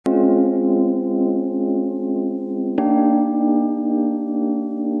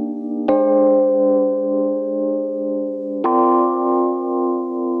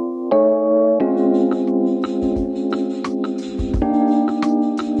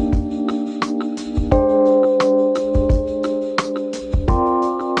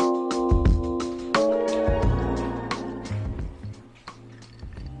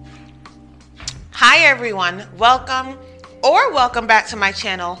everyone, welcome or welcome back to my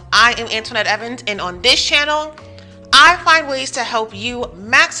channel. I am Antoinette Evans, and on this channel I find ways to help you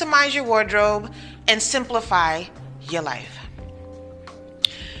maximize your wardrobe and simplify your life.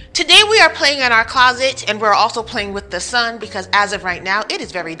 Today we are playing in our closet, and we're also playing with the sun because as of right now it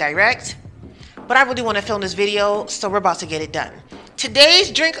is very direct, but I really want to film this video, so we're about to get it done.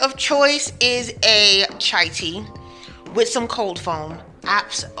 Today's drink of choice is a chai tea with some cold foam.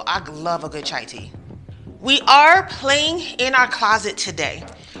 I love a good chai tea. We are playing in our closet today,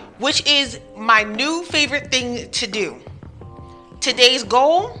 which is my new favorite thing to do. Today's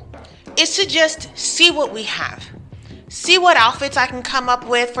goal is to just see what we have. See what outfits I can come up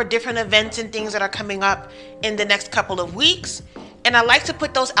with for different events and things that are coming up in the next couple of weeks. And I like to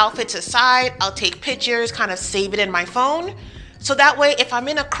put those outfits aside. I'll take pictures, kind of save it in my phone. So that way, if I'm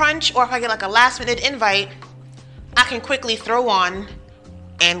in a crunch or if I get like a last minute invite, I can quickly throw on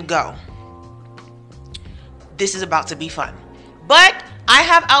and go. This is about to be fun. But I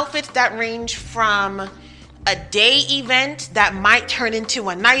have outfits that range from a day event that might turn into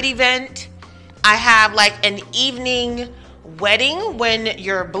a night event. I have like an evening wedding when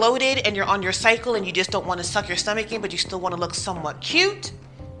you're bloated and you're on your cycle and you just don't want to suck your stomach in, but you still want to look somewhat cute.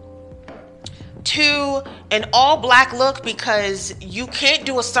 To an all black look because you can't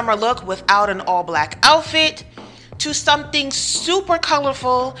do a summer look without an all black outfit. To something super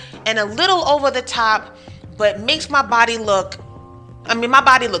colorful and a little over the top, but makes my body look, my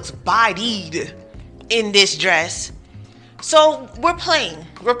body looks bodied in this dress. So we're playing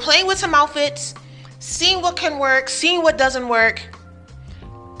with some outfits, seeing what can work, seeing what doesn't work.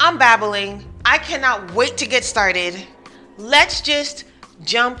 I'm babbling. I cannot wait to get started. Let's just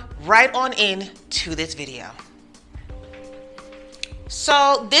jump right on in to this video.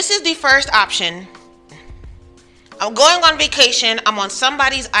 So this is the first option. I'm going on vacation. I'm on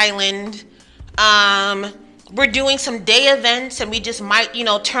somebody's island. We're doing some day events and we just might,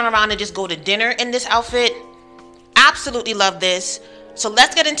 turn around and just go to dinner in this outfit. Absolutely love this. So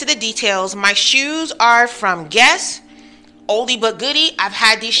let's get into the details. My shoes are from Guess. Oldie but goodie. I've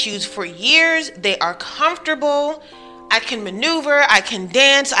had these shoes for years. They are comfortable. I can maneuver. I can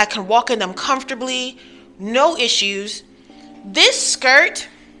dance. I can walk in them comfortably. No issues. This skirt,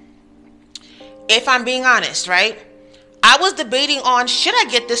 if I'm being honest, right? I was debating on, should I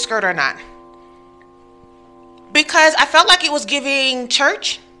get this skirt or not? Because I felt like it was giving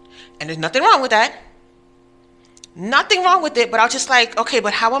church, and there's nothing wrong with that. Nothing wrong with it, but I was just like, okay,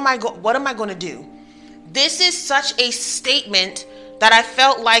 but what am I going to do? This is such a statement that I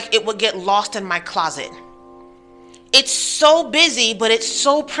felt like it would get lost in my closet. It's so busy, but it's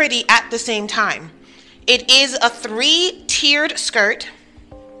so pretty at the same time. It is a 3-tiered skirt.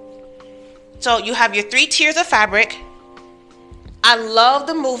 So you have your 3 tiers of fabric. I love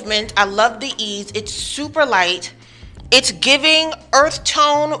the movement. I love the ease. It's super light. It's giving earth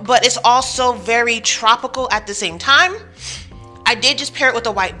tone, but it's also very tropical at the same time. I did just pair it with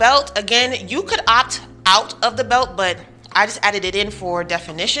a white belt. Again, you could opt out of the belt, but I just added it in for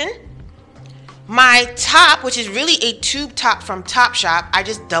definition. My top, which is really a tube top from Topshop, I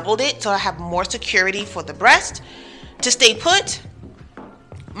just doubled it so I have more security for the breast to stay put.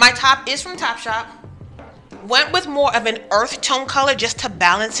 My top is from Topshop. Went with more of an earth tone color just to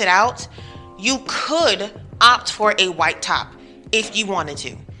balance it out. You could opt for a white top if you wanted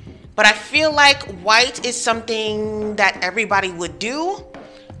to, but I feel like white is something that everybody would do,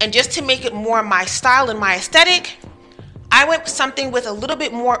 and just to make it more my style and my aesthetic, I went with something with a little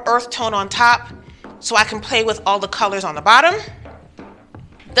bit more earth tone on top so I can play with all the colors on the bottom.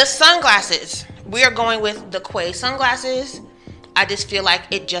 The sunglasses, we are going with the Quay sunglasses. I just feel like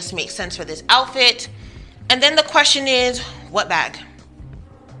it just makes sense for this outfit. And then the question is, what bag?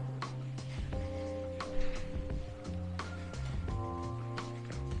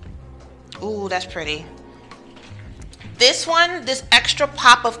 Ooh, that's pretty. This one, this extra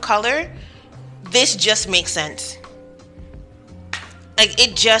pop of color, this just makes sense. Like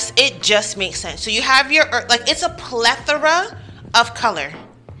it just makes sense. So you have your, like it's a plethora of color,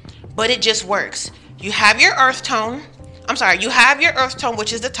 but it just works. You have your earth tone. You have your earth tone,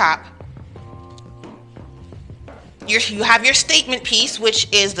 which is the top. You have your statement piece, which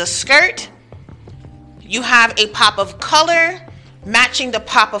is the skirt. You have a pop of color, matching the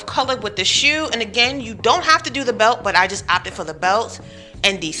pop of color with the shoe. And again, you don't have to do the belt, but I just opted for the belt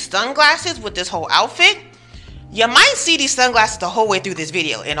and these sunglasses with this whole outfit. You might see these sunglasses the whole way through this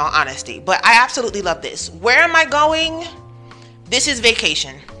video, in all honesty, but I absolutely love this. Where am I going? This is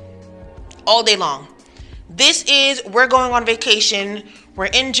vacation all day long. We're going on vacation. We're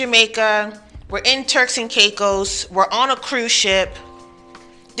in Jamaica. We're in Turks and Caicos. We're on a cruise ship.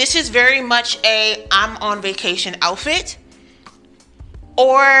 This is very much a I'm on vacation outfit.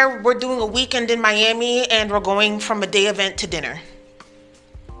 Or we're doing a weekend in Miami and we're going from a day event to dinner.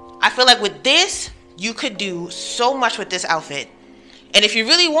 I feel like with this, you could do so much with this outfit. And if you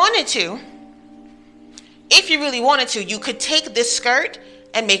really wanted to, you could take this skirt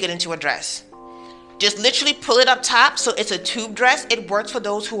and make it into a dress. Just literally pull it up top so it's a tube dress. It works for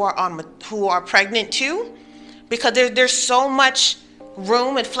those who are pregnant too, because there's so much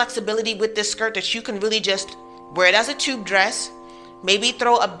room and flexibility with this skirt that you can really just wear it as a tube dress. Maybe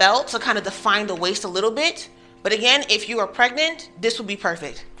throw a belt to kind of define the waist a little bit. But again, if you are pregnant, this would be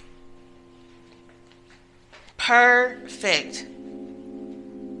perfect. Perfect.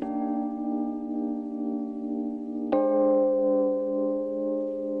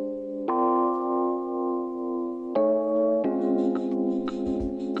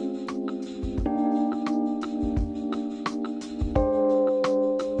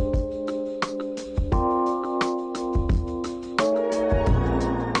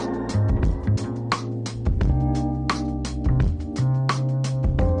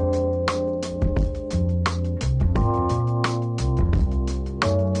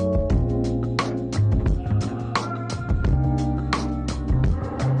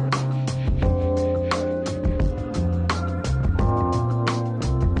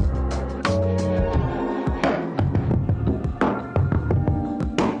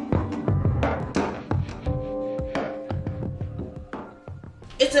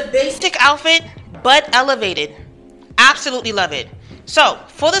 It's a basic outfit, but elevated. Absolutely love it. So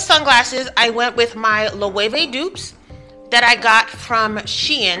for the sunglasses, I went with my Loewe dupes that I got from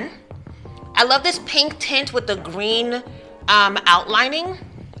Shein. I love this pink tint with the green outlining.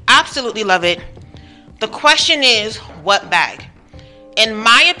 Absolutely love it. The question is, what bag? In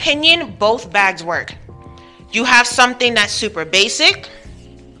my opinion, both bags work. You have something that's super basic,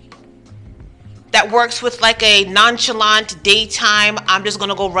 that works with like a nonchalant daytime, I'm just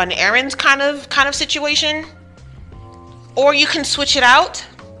gonna go run errands kind of situation. Or you can switch it out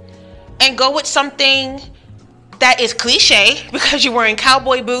and go with something that is cliche because you're wearing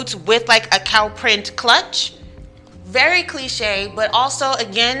cowboy boots with like a cow print clutch. Very cliche, but also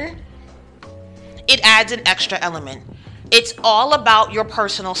again, it adds an extra element. It's all about your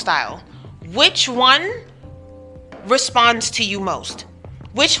personal style. Which one responds to you most?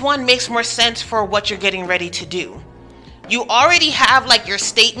 Which one makes more sense for what you're getting ready to do? You already have like your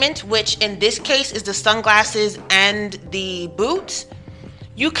statement, which in this case is the sunglasses and the boots.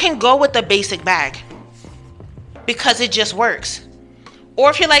 You can go with the basic bag because it just works. Or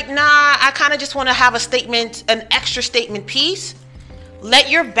if you're like, nah, I kind of just want to have a statement, an extra statement piece, let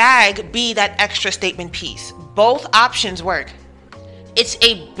your bag be that extra statement piece. Both options work. It's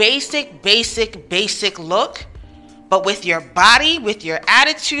a basic look, but with your body, with your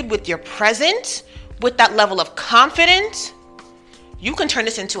attitude, with your presence, with that level of confidence, you can turn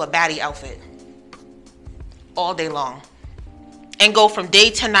this into a baddie outfit all day long and go from day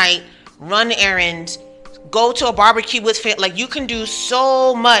to night, run errands, go to a barbecue with family. Like, you can do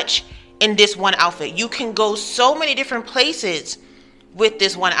so much in this one outfit. You can go so many different places with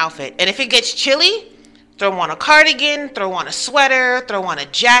this one outfit. And if it gets chilly, throw on a cardigan, throw on a sweater, throw on a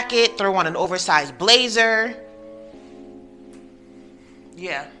jacket, throw on an oversized blazer.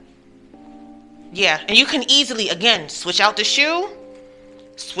 Yeah, and you can easily, again, switch out the shoe,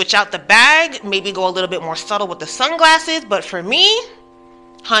 switch out the bag, maybe go a little bit more subtle with the sunglasses. But for me,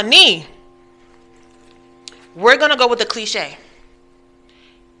 honey, we're gonna go with the cliche.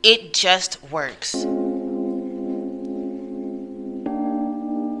 It just works.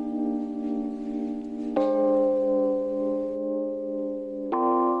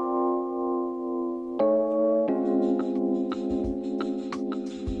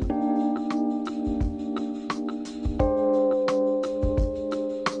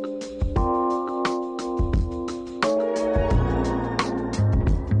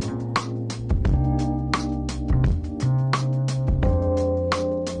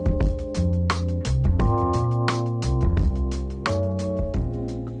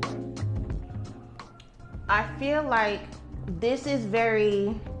 I feel like this is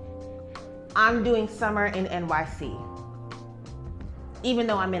very, I'm doing summer in NYC, even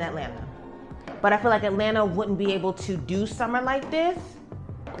though I'm in Atlanta. But I feel like Atlanta wouldn't be able to do summer like this.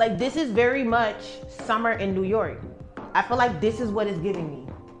 Like, this is very much summer in New York. I feel like this is what it's giving me.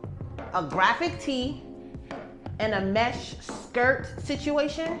 A graphic tee and a mesh skirt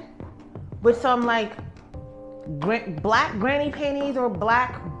situation with some like black granny panties or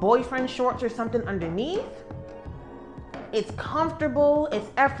black boyfriend shorts or something underneath. It's comfortable, it's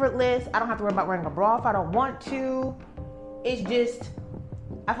effortless. I don't have to worry about wearing a bra if I don't want to. It's just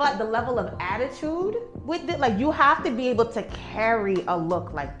I feel like the level of attitude with it, like you have to be able to carry a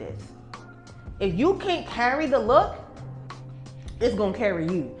look like this. If you can't carry the look, it's gonna carry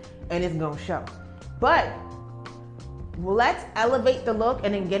you and it's gonna show. But let's elevate the look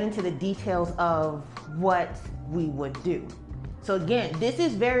and then get into the details of what we would do. So again, this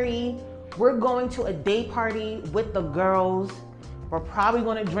is we're going to a day party with the girls. We're probably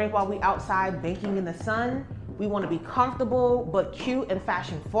gonna drink while we outside baking in the sun. We wanna be comfortable, but cute and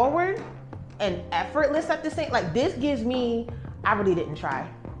fashion forward and effortless at the same. Like this gives me, I really didn't try.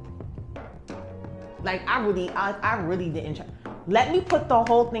 Like I really didn't try. Let me put the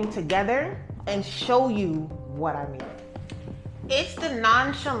whole thing together and show you what I mean. It's the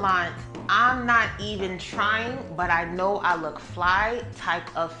nonchalant, I'm not even trying, but I know I look fly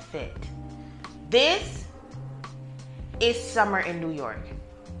type of fit. This is summer in New York.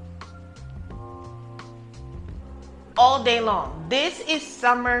 All day long. This is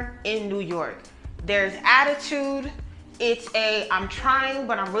summer in New York. There's attitude. It's I'm trying,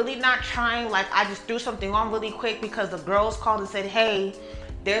 but I'm really not trying. Like I just threw something on really quick because the girls called and said, hey,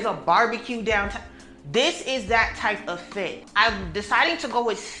 there's a barbecue downtown. This is that type of fit. I'm deciding to go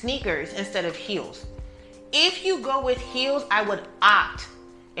with sneakers instead of heels. If you go with heels, I would opt,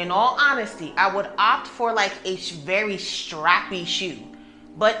 in all honesty, I would opt for like a very strappy shoe.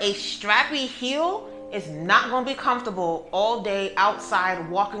 But a strappy heel is not gonna be comfortable all day outside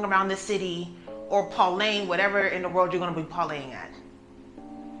walking around the city or parlaying, whatever in the world you're gonna be parlaying at.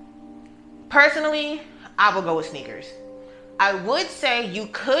 Personally, I would go with sneakers. I would say you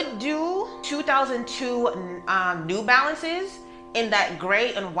could do 2002 New Balances in that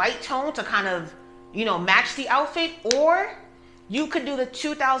gray and white tone to kind of, you know, match the outfit, or you could do the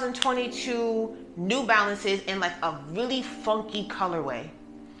 2022 New Balances in like a really funky colorway.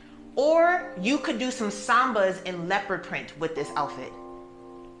 Or you could do some Sambas in leopard print with this outfit.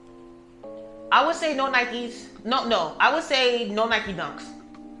 I would say no Nikes. No, I would say no Nike Dunks.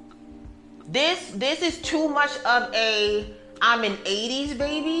 This is too much of a I'm an 80s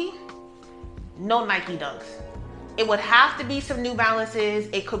baby. No Nike Dunks. It would have to be some New Balances.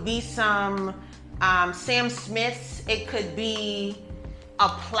 It could be some Sam Smiths. It could be a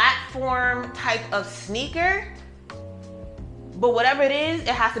platform type of sneaker. But whatever it is, it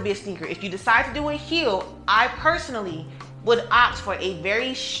has to be a sneaker. If you decide to do a heel, I personally would opt for a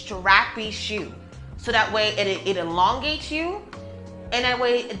very strappy shoe. So that way it elongates you, and that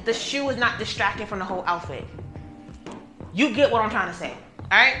way the shoe is not distracting from the whole outfit. You get what I'm trying to say,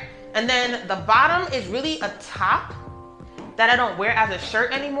 all right? And then the bottom is really a top that I don't wear as a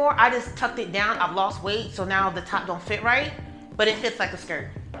shirt anymore. I just tucked it down. I've lost weight, so now the top don't fit right, but it fits like a skirt.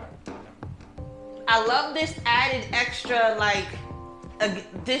 I love this added extra, like,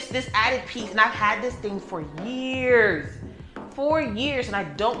 this added piece, and I've had this thing for years, and I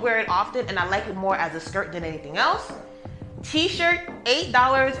don't wear it often, and I like it more as a skirt than anything else. T-shirt,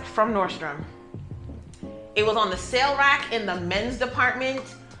 $8 from Nordstrom. It was on the sale rack in the men's department.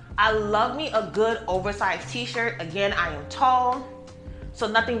 I love me a good oversized t-shirt. Again, I am tall, so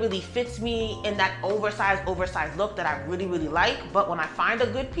nothing really fits me in that oversized look that I really, really like. But when I find a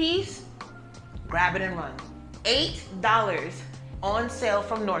good piece, grab it and run. $8 on sale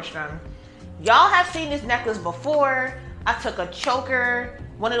from Nordstrom. Y'all have seen this necklace before. I took a choker,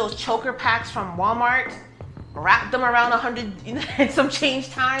 one of those choker packs from Walmart, wrapped them around 100 and some change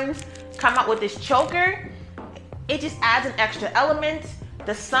times, come out with this choker. It just adds an extra element.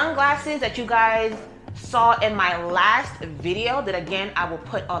 The sunglasses that you guys saw in my last video, that again, I will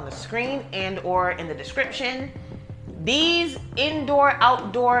put on the screen and or in the description. These indoor,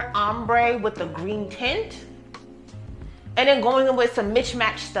 outdoor ombre with the green tint. And then going in with some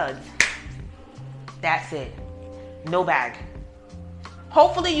mismatched studs. That's it. No bag.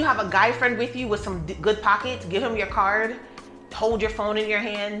 Hopefully you have a guy friend with you with some good pockets. Give him your card. Hold your phone in your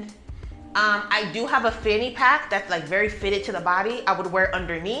hand. I do have a fanny pack that's like very fitted to the body. I would wear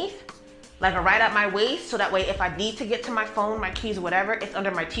underneath, like right at my waist, so that way if I need to get to my phone, my keys, whatever, it's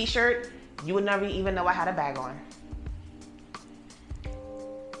under my t-shirt. You would never even know I had a bag on.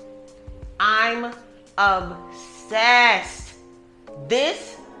 I'm obsessed.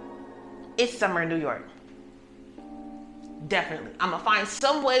 This is summer in New York. Definitely. I'm gonna find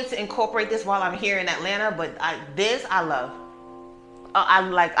some way to incorporate this while I'm here in Atlanta, but this I love.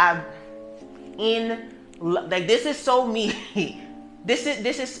 This is so me.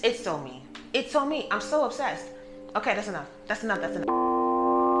 It's so me. It's so me. I'm so obsessed. Okay, that's enough. That's enough.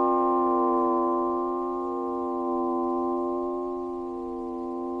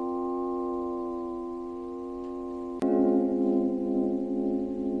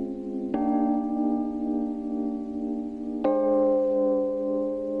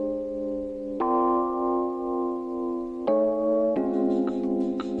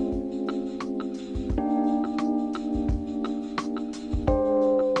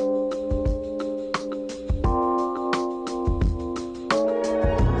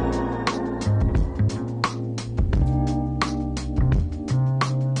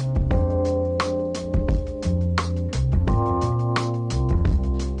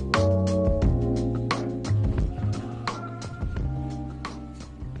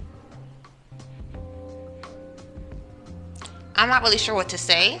 not really sure what to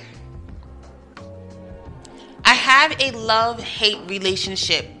say. I have a love-hate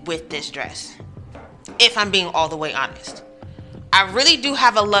relationship with this dress, if I'm being all the way honest. I really do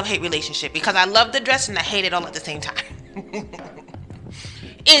have a love-hate relationship because I love the dress and I hate it all at the same time.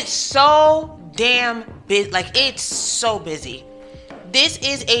 It's so damn busy. Like, it's so busy. This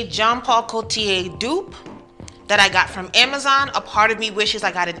is a Jean Paul Gaultier dupe that I got from Amazon. A part of me wishes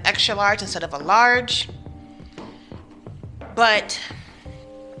I got an extra large instead of a large. But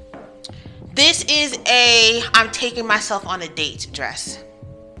this is a I'm taking myself on a date dress.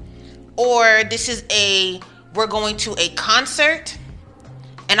 Or this is a we're going to a concert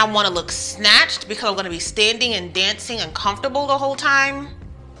and I want to look snatched because I'm going to be standing and dancing and comfortable the whole time.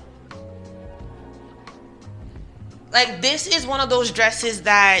 Like, this is one of those dresses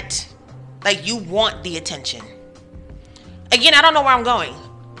that, like, you want the attention. Again, I don't know where I'm going.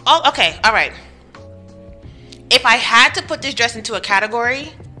 Oh, okay, all right. If I had to put this dress into a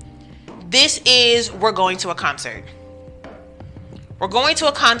category, this is we're going to a concert. We're going to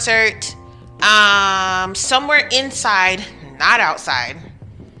a concert somewhere inside, not outside.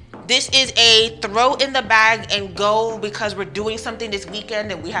 This is a throw in the bag and go because we're doing something this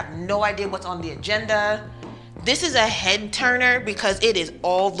weekend and we have no idea what's on the agenda. This is a head turner because it is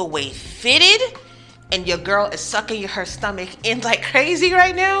all the way fitted and your girl is sucking her stomach in like crazy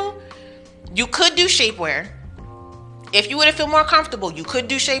right now. You could do shapewear. If you want to feel more comfortable, you could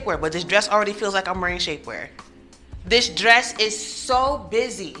do shapewear, but this dress already feels like I'm wearing shapewear. This dress is so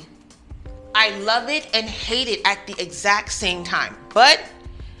busy. I love it and hate it at the exact same time. But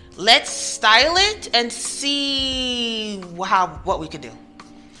let's style it and see what we could do.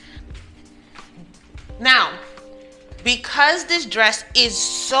 Now, because this dress is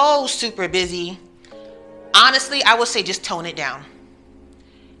so super busy, honestly, I would say just tone it down.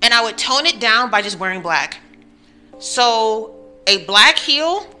 And I would tone it down by just wearing black. So a black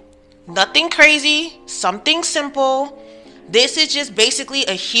heel, nothing crazy, something simple. This is just basically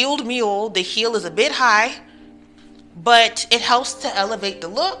a heeled mule. The heel is a bit high, but it helps to elevate the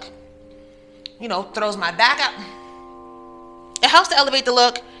look. You know, throws my back up. It helps to elevate the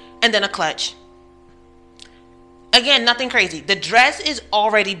look, and then a clutch. Again, nothing crazy. The dress is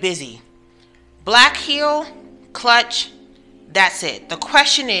already busy. Black heel, clutch, that's it. The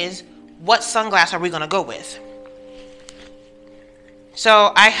question is, what sunglass are we gonna go with?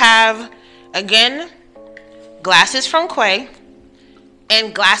 So I have, again, glasses from Quay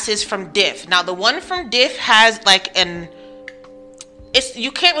and glasses from Diff. Now the one from Diff has like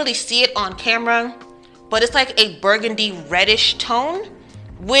you can't really see it on camera, but it's like a burgundy reddish tone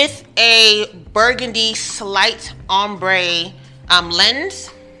with a burgundy slight ombre lens.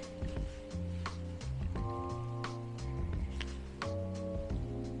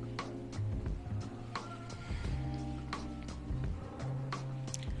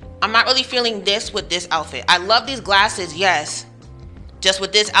 I'm not really feeling this with this outfit. I love these glasses, yes. Just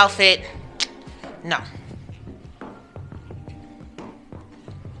with this outfit, no.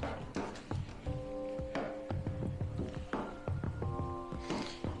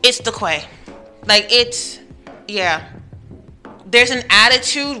 It's the Quay. Like, it's, yeah. There's an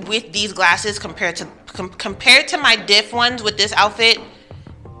attitude with these glasses compared to my Diff ones with this outfit.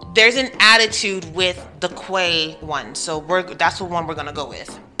 There's an attitude with the Quay one. So that's the one we're gonna go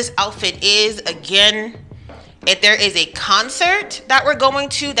with. This outfit is, again, if there is a concert that we're going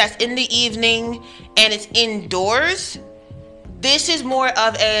to that's in the evening and it's indoors, this is more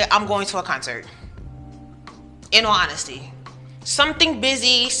of a I'm going to a concert. In all honesty. Something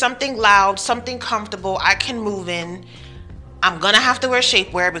busy, something loud, something comfortable I can move in. I'm gonna have to wear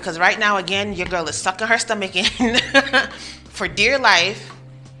shapewear because right now, again, your girl is sucking her stomach in for dear life.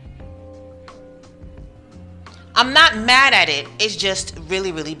 I'm not mad at it. It's just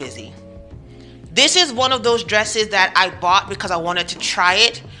really, really busy. This is one of those dresses that I bought because I wanted to try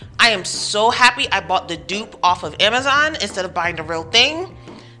it. I am so happy I bought the dupe off of Amazon instead of buying the real thing.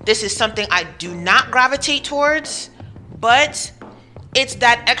 This is something I do not gravitate towards, but it's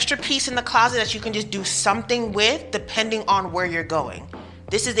that extra piece in the closet that you can just do something with depending on where you're going.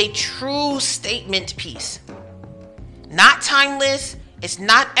 This is a true statement piece. Not timeless. It's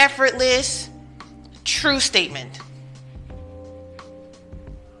not effortless. True statement.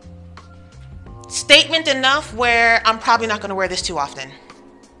 Statement enough where I'm probably not going to wear this too often.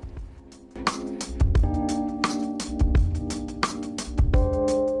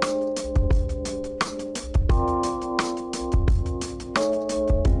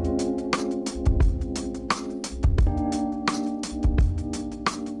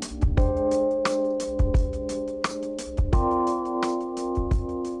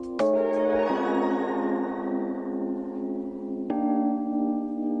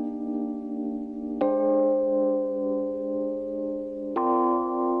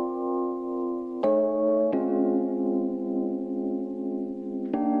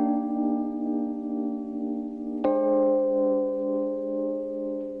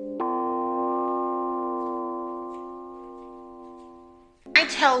 I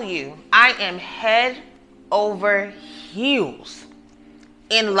tell you, I am head over heels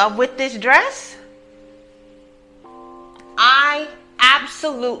in love with this dress. I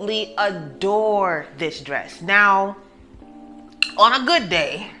absolutely adore this dress. Now, on a good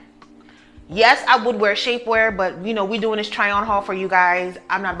day, yes, I would wear shapewear, but you know, we're doing this try on haul for you guys.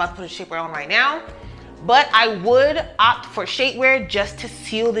 I'm not about to put a shapewear on right now, but I would opt for shapewear just to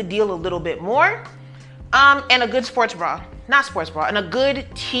seal the deal a little bit more. And a good sports bra, not sports bra, and a good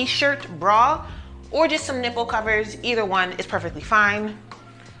t-shirt bra, or just some nipple covers. Either one is perfectly fine.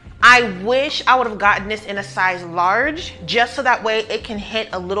 I wish I would have gotten this in a size large, just so that way it can hit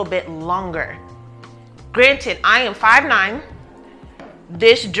a little bit longer. Granted, I am 5'9".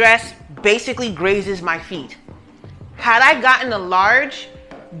 This dress basically grazes my feet. Had I gotten a large,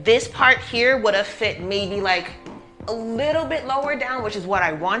 this part here would have fit maybe like a little bit lower down, which is what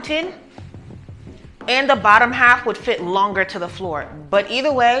I wanted. And the bottom half would fit longer to the floor. But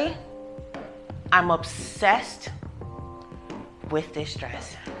either way, I'm obsessed with this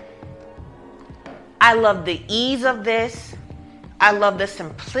dress. I love the ease of this. I love the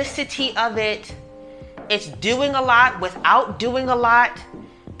simplicity of it. It's doing a lot without doing a lot.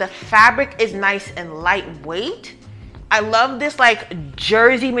 The fabric is nice and lightweight. I love this like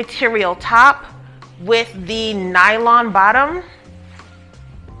jersey material top with the nylon bottom.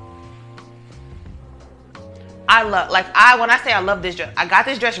 When I say I love this dress, I got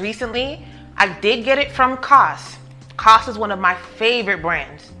this dress recently. I did get it from COS. COS is one of my favorite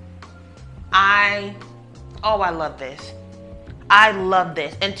brands. I love this. I love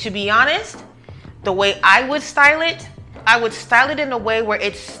this. And to be honest, the way I would style it in a way where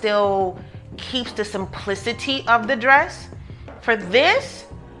it still keeps the simplicity of the dress. For this,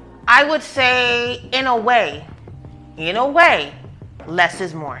 I would say in a way, less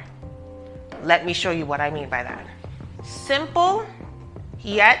is more. Let me show you what I mean by that. Simple,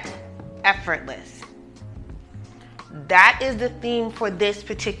 yet effortless. That is the theme for this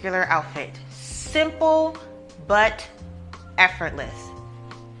particular outfit. Simple, but effortless.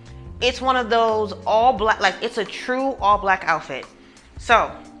 It's one of those all black, like it's a true all black outfit.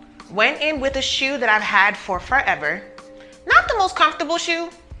 So, went in with a shoe that I've had for forever. Not the most comfortable shoe,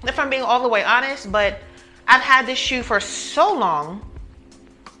 if I'm being all the way honest, but I've had this shoe for so long.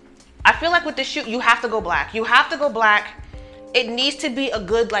 I feel like with this shoe, you have to go black. You have to go black. It needs to be a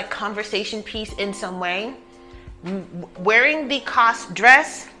good like conversation piece in some way. Wearing the COS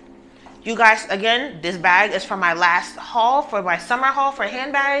dress, you guys, again, this bag is from my last haul, for my summer haul for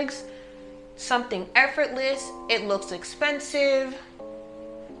handbags. Something effortless. It looks expensive.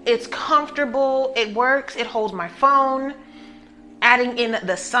 It's comfortable. It works. It holds my phone. Adding in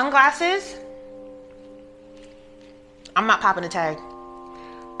the sunglasses. I'm not popping the tag.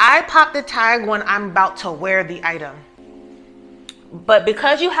 I pop the tag when I'm about to wear the item. But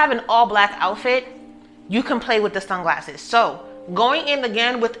because you have an all black outfit, you can play with the sunglasses. So going in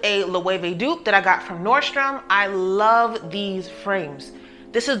again with a Loewe dupe that I got from Nordstrom. I love these frames.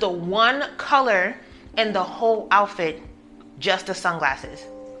 This is the one color in the whole outfit, just the sunglasses.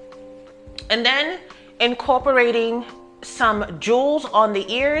 And then incorporating some jewels on the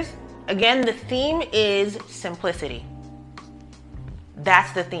ears. Again, the theme is simplicity.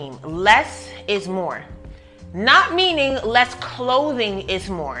 That's the theme. Less is more. Not meaning less clothing is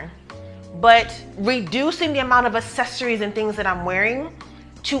more, but reducing the amount of accessories and things that I'm wearing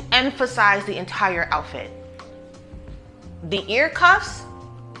to emphasize the entire outfit. The ear cuffs,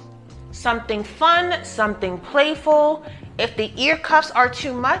 something fun, something playful. If the ear cuffs are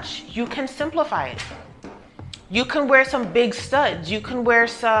too much, you can simplify it. You can wear some big studs. You can wear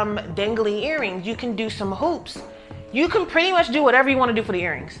some dangly earrings. You can do some hoops. You can pretty much do whatever you want to do for the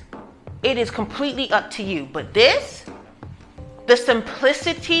earrings. It is completely up to you. But this, the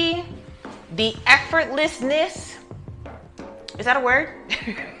simplicity, the effortlessness, is that a word?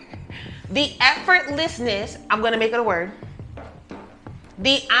 The effortlessness, I'm going to make it a word.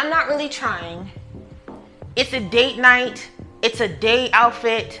 I'm not really trying. It's a date night. It's a day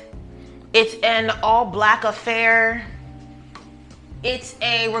outfit. It's an all black affair.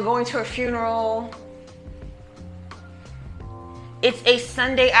 We're going to a funeral. It's a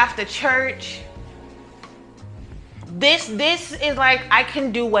Sunday after church. This is like, I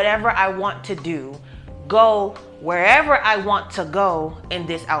can do whatever I want to do. Go wherever I want to go in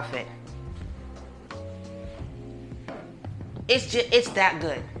this outfit. It's that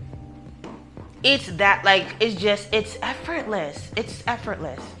good. It's effortless. It's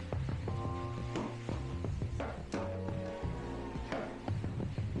effortless.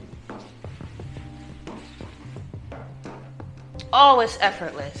 Oh, it's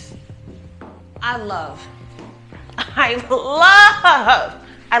effortless. I love I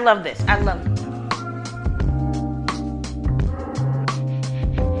love this. I love it.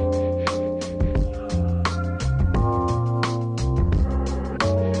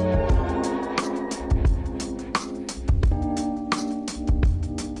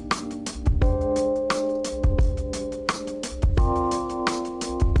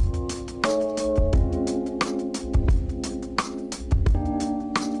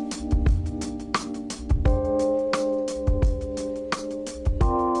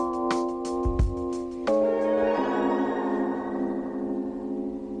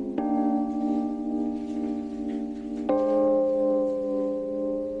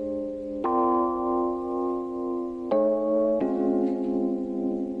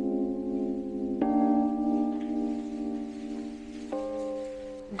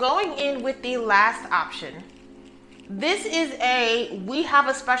 Going in with the last option. This is we have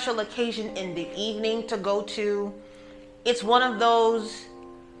a special occasion in the evening to go to. It's one of those,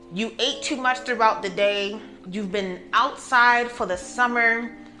 you ate too much throughout the day. You've been outside for the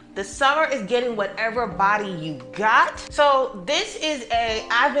summer. The summer is getting whatever body you got. So this is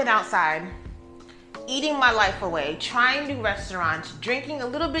I've been outside, eating my life away, trying new restaurants, drinking a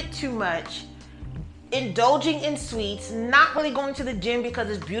little bit too much, indulging in sweets, not really going to the gym because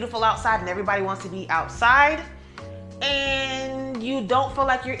it's beautiful outside and everybody wants to be outside, and you don't feel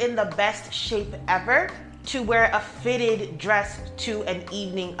like you're in the best shape ever to wear a fitted dress to an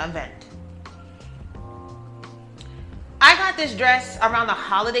evening event. I got this dress around the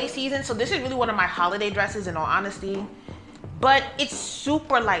holiday season, so this is really one of my holiday dresses in all honesty, but it's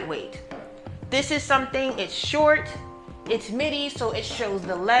super lightweight. This is something, it's short, it's midi, so it shows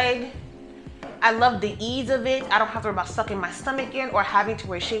the leg. I love the ease of it. I don't have to worry about sucking my stomach in or having to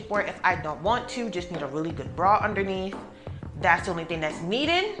wear shapewear if I don't want to. Just need a really good bra underneath. That's the only thing that's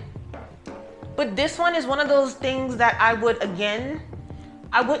needed. But this one is one of those things that I wouldn't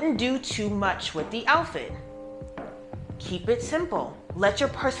do too much with the outfit. Keep it simple. Let your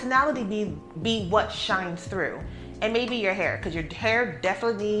personality be what shines through. And maybe your hair, because your hair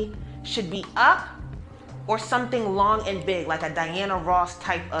definitely should be up, or something long and big, like a Diana Ross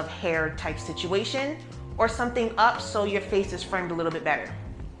type of hair type situation, or something up so your face is framed a little bit better.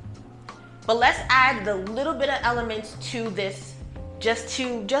 But let's add the little bit of elements to this just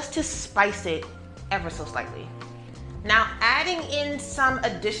to spice it ever so slightly. Now, adding in some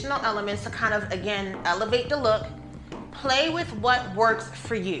additional elements to kind of, again, elevate the look, play with what works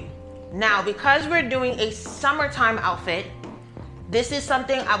for you. Now, because we're doing a summertime outfit, this is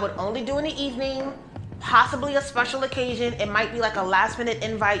something I would only do in the evening, possibly a special occasion. It might be like a last minute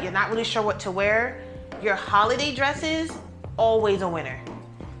invite. You're not really sure what to wear. Your holiday dresses, always a winner.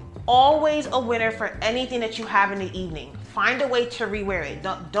 Always a winner for anything that you have in the evening. Find a way to rewear it.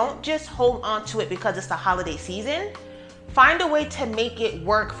 Don't just hold on to it because it's the holiday season. Find a way to make it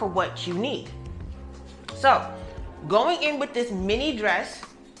work for what you need. So, going in with this mini dress,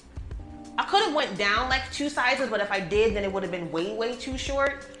 I could have went down like 2 sizes, but if I did, then it would have been way, way too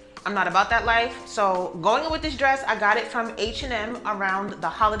short. I'm not about that life. So going in with this dress, I got it from H&M around the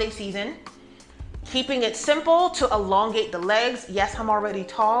holiday season. Keeping it simple to elongate the legs. Yes, I'm already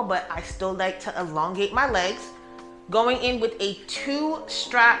tall, but I still like to elongate my legs. Going in with a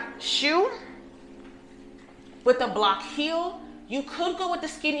 2-strap shoe with a block heel. You could go with the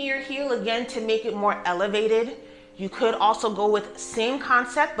skinnier heel again to make it more elevated. You could also go with same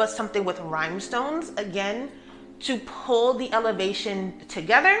concept, but something with rhinestones, again, to pull the elevation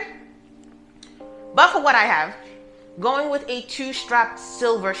together. But for what I have, going with a 2-strap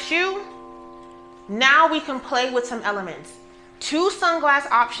silver shoe. Now we can play with some elements. 2 sunglass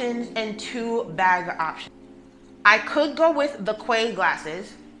options and 2 bag options. I could go with the quai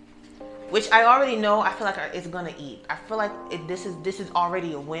glasses, which I already know I feel like it's gonna eat. I feel like this is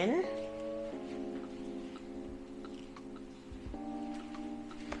already a win.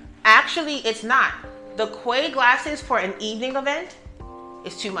 Actually, it's not. The quai glasses for an evening event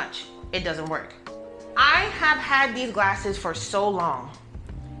is too much. It doesn't work. I have had these glasses for so long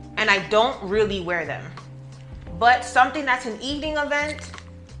and I don't really wear them. But something that's an evening event,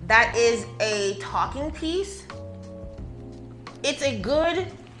 that is a talking piece. It's a good,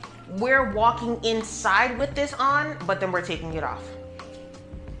 we're walking inside with this on, but then we're taking it off.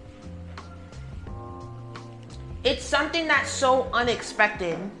 It's something that's so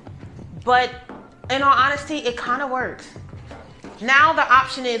unexpected, but in all honesty, it kind of works. Now the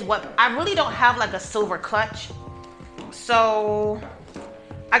option is I really don't have like a silver clutch. So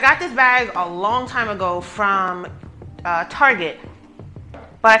I got this bag a long time ago from Target,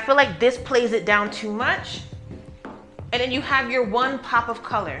 but I feel like this plays it down too much. And then you have your one pop of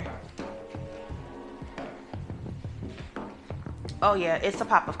color. Oh yeah, it's a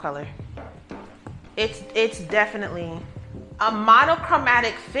pop of color. It's definitely a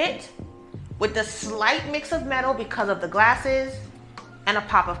monochromatic fit with a slight mix of metal because of the glasses and a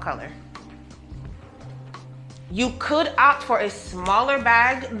pop of color. You could opt for a smaller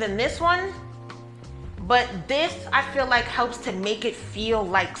bag than this one, but this I feel like helps to make it feel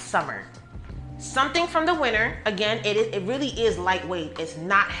like summer. Something from the winter. Again, it really is lightweight. It's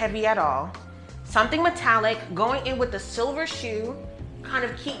not heavy at all. Something metallic, going in with the silver shoe, kind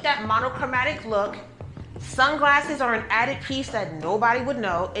of keep that monochromatic look. Sunglasses are an added piece that nobody would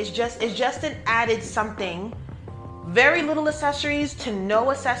know. It's just an added something. Very little accessories to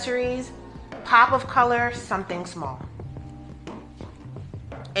no accessories. Pop of color, something small.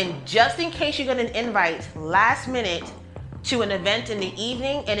 And just in case you get an invite last minute to an event in the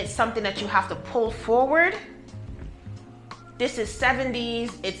evening and it's something that you have to pull forward, this is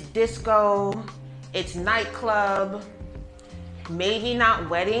 70s, it's disco, it's nightclub, maybe not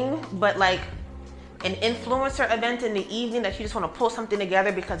wedding, but like an influencer event in the evening that you just want to pull something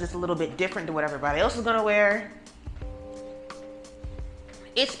together because it's a little bit different than what everybody else is gonna wear.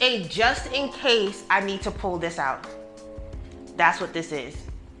 It's a just in case I need to pull this out. That's what this is.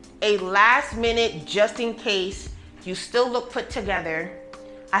 A last minute, just in case you still look put together.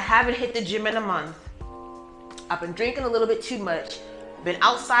 I haven't hit the gym in a month. I've been drinking a little bit too much. Been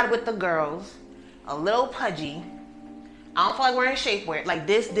outside with the girls, a little pudgy. I don't feel like wearing shapewear. Like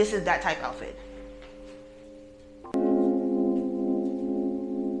this is that type outfit.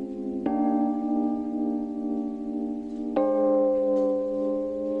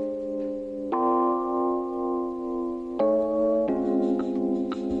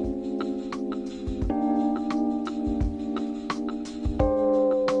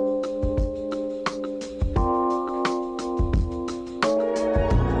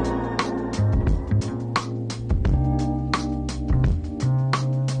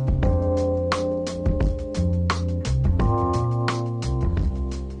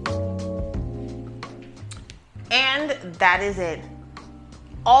 And that is it.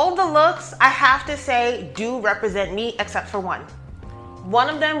 All the looks, I have to say, do represent me except for one. One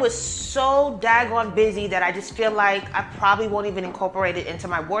of them was so daggone busy that I just feel like I probably won't even incorporate it into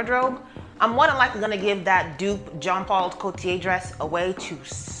my wardrobe. I'm more than likely gonna give that dupe Jean Paul Gaultier dress away to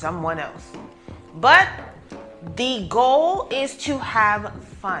someone else. But the goal is to have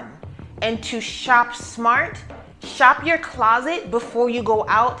fun and to shop smart. Shop your closet before you go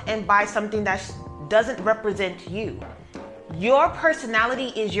out and buy something that doesn't represent you. Your personality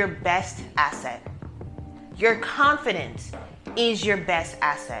is your best asset. Your confidence is your best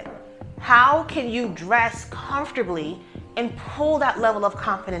asset. How can you dress comfortably and pull that level of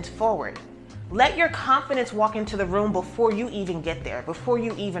confidence forward? Let your confidence walk into the room before you even get there, before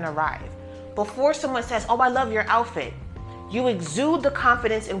you even arrive. Before someone says, oh, I love your outfit. You exude the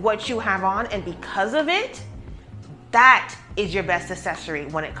confidence in what you have on, and because of it, that is your best accessory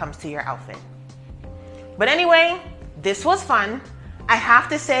when it comes to your outfit. But anyway, this was fun. I have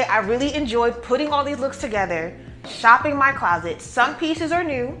to say, I really enjoyed putting all these looks together, shopping my closet. Some pieces are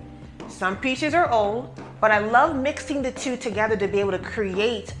new, some pieces are old, but I love mixing the two together to be able to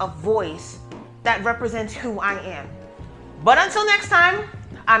create a voice that represents who I am. But until next time,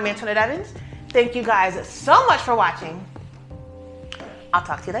 I'm Antoinette Evans. Thank you guys so much for watching. I'll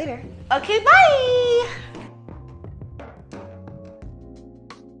talk to you later. Okay, bye.